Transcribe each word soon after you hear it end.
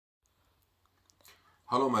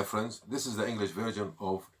Hello my friends, this is the English version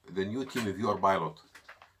of the new TeamViewer pilot,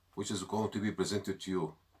 which is going to be presented to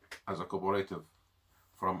you as a cooperative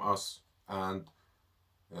from us and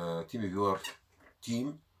TeamViewer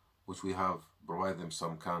team, which we have provided them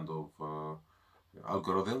some kind of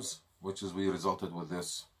algorithms, which is we resulted with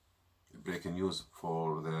this breaking news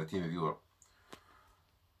for the TeamViewer.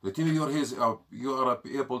 The TeamViewer is you are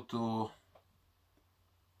able to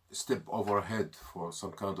step overhead for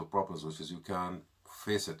some kind of problems, which is you can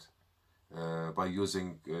face it by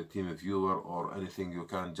using TeamViewer or anything. You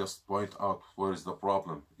can just point out where is the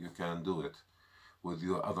problem. You can do it with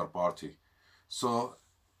your other party. So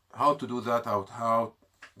how to do that, how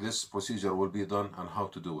this procedure will be done and how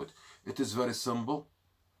to do it. It is very simple.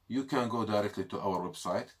 You can go directly to our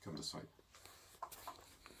website. Come this side.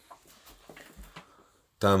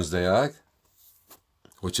 TAMS Diag,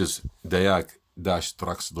 which is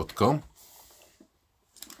diag-trucks.com.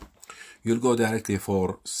 You'll go directly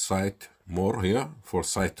for site more here, for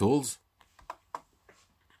site tools.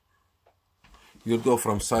 You'll go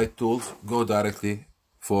from site tools, go directly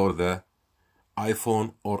for the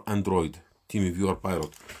iPhone or Android TeamViewer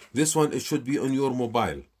pilot. This one, it should be on your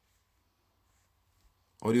mobile,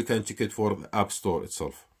 or you can check it for the App Store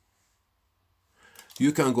itself.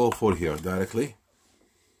 You can go for here directly.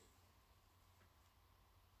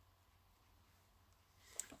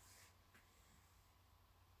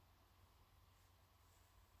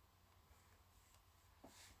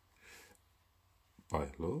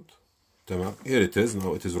 Pilot. Here it is.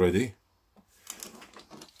 Now it is ready.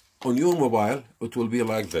 On your mobile, it will be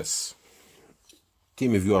like this.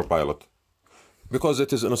 TeamViewer pilot. Because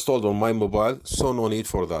it is installed on my mobile, so no need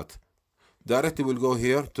for that. Directly we'll go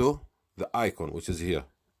here to the icon, which is here,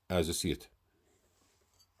 as you see it.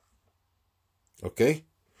 Okay?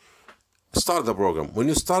 Start the program. When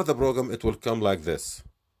you start the program, it will come like this.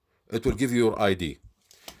 It will give you your ID.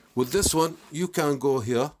 With this one, you can go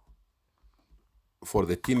here for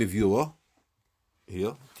the TeamViewer.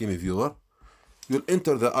 Here, TeamViewer. You'll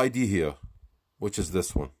enter the ID here, which is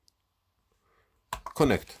this one.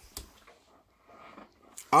 Connect.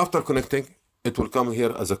 After connecting, it will come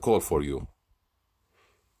here as a call for you.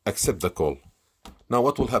 Accept the call. Now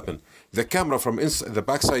what will happen? The camera from inside the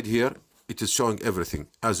backside here, it is showing everything,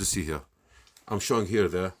 as you see here. I'm showing here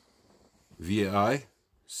the VAI.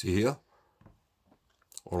 See here?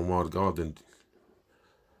 Oh my God. And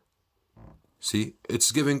see,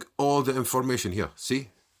 it's giving all the information here.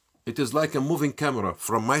 See? It is like a moving camera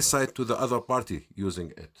from my side to the other party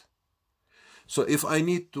using it. So if I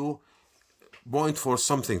need to point for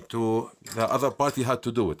something to the other party, had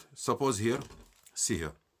to do it. Suppose here, see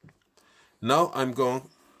here. Now I'm going,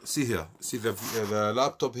 see here, see the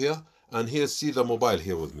laptop here, and here see the mobile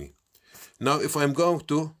here with me. Now if I'm going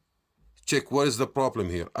to check what is the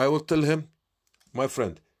problem here, I will tell him, my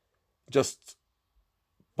friend, just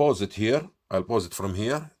pause it here. I'll pause it from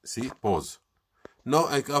here. See, pause. Now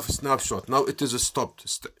I have a snapshot. Now it is stopped.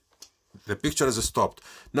 The picture is stopped.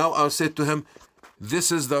 Now I'll say to him,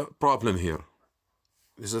 this is the problem here.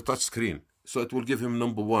 This is a touch screen. So it will give him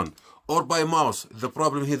number one. Or by mouse, the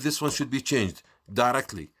problem here, this one should be changed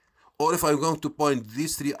directly. Or if I'm going to point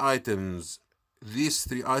these three items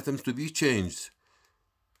to be changed.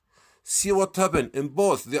 See what happened in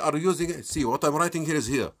both. They are using it. See what I'm writing here is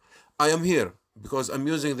here. I am here because I'm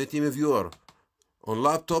using the TeamViewer on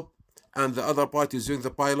laptop and the other party is using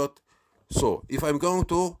the pilot. So if I'm going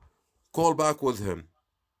to call back with him,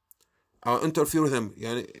 I'll interfere with him,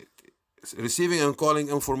 receiving and calling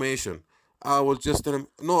information, I will just tell him,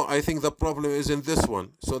 no, I think the problem is in this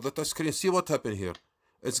one. So the touch screen, see what happened here.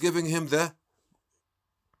 It's giving him the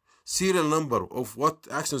serial number of what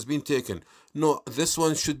action has been taken. No, this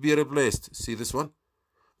one should be replaced. See this one?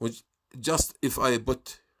 Which just if I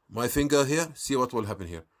put my finger here, see what will happen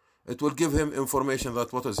here. It will give him information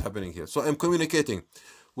that what is happening here. So I'm communicating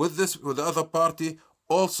with the other party,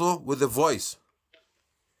 also with the voice.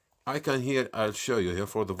 I can hear, I'll show you here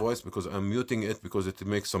for the voice because I'm muting it because it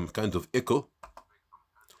makes some kind of echo.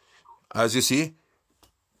 As you see,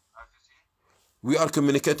 we are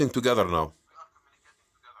communicating together now.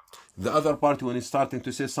 The other party, when he's starting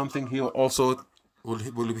to say something, he also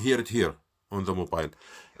will hear it here on the mobile.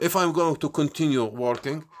 If I'm going to continue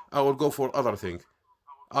working, I will go for other thing.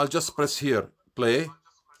 I'll just press here, play,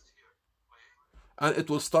 and it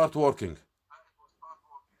will start working.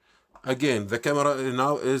 Again, the camera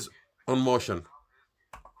now is on motion.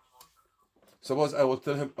 Suppose I will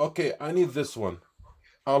tell him, okay, I need this one.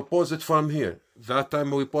 I'll pause it from here. That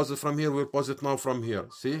time we pause it from here, we'll pause it now from here.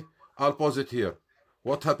 See? I'll pause it here.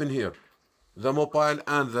 What happened here? The mobile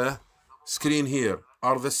and the screen here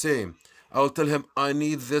are the same. I'll tell him, I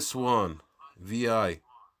need this one. VI.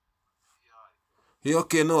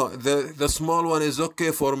 Okay, no, the small one is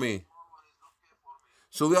okay for me.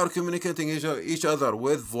 So we are communicating each other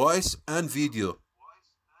with voice and video.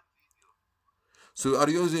 So we are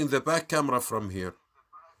using the back camera from here.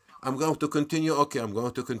 I'm going to continue. Okay, I'm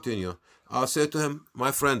going to continue. I'll say to him,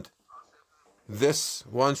 my friend, this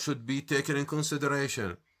one should be taken in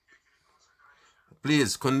consideration.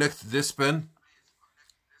 Please connect this pin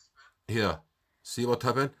here. See what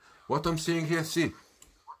happened? What I'm seeing here, see.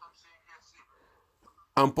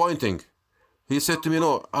 I'm pointing. He said to me,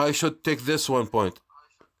 no, I should take this one point.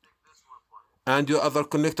 And your other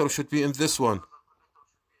connector should be in this one.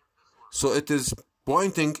 So it is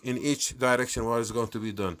pointing in each direction what is going to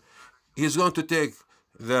be done. He's going to take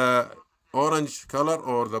the orange color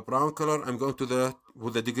or the brown color. I'm going to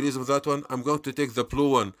with the degrees of that one, I'm going to take the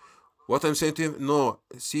blue one. What I'm saying to him, no,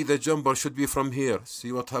 see the jumper should be from here.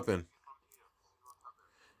 See what happened?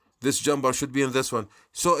 This jumper should be in this one.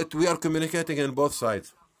 So we are communicating in both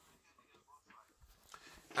sides.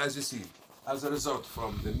 As you see, as a result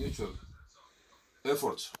from the mutual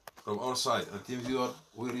efforts from our side and TeamViewer,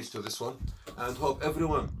 we reach to this one, and hope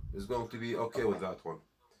everyone is going to be okay with that one.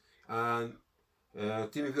 And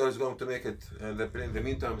TeamViewer is going to make it, and in the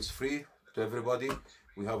meantime it's free to everybody.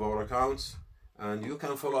 We have our accounts, and you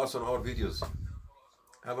can follow us on our videos.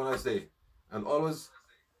 Have a nice day, and always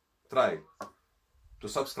try to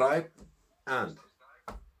subscribe and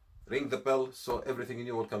ring the bell so everything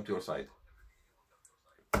new will come to your side.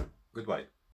 Goodbye.